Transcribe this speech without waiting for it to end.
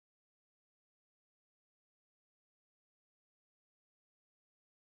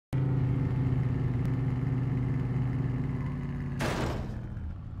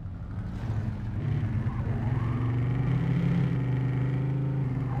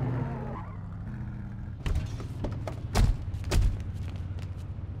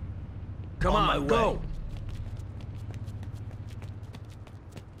Come on, go!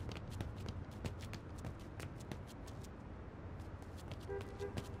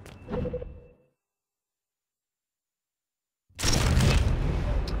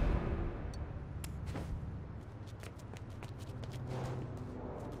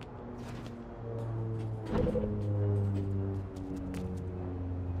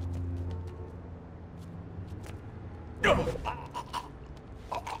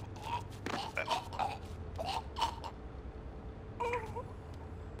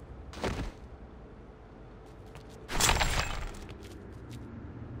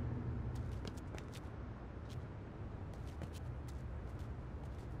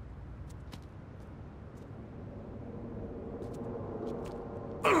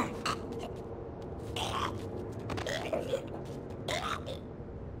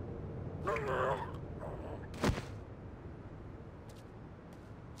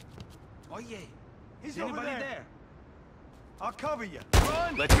 Oh yeah, is anybody there? I'll cover you.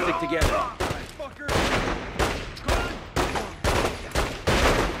 Run! Let's stick together. All right, fucker. Run!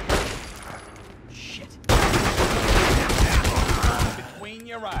 Shit. Between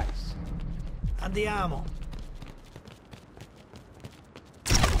your eyes. Andiamo.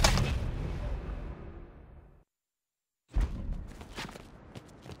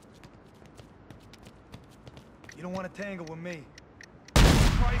 You don't want to tangle with me.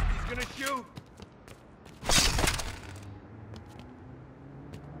 Christ, he's gonna shoot!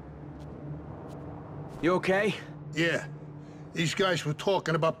 You okay? Yeah. These guys were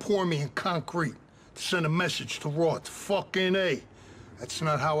talking about pouring me in concrete to send a message to Roth. Fucking A. That's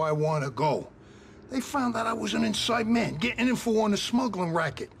not how I want to go. They found out I was an inside man, getting info on the smuggling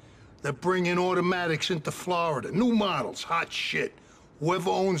racket. They're bringing automatics into Florida. New models, hot shit.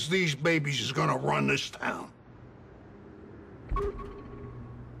 Whoever owns these babies is gonna run this town.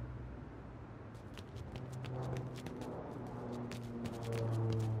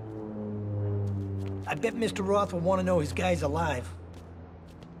 I bet Mr. Roth will want to know his guy's alive.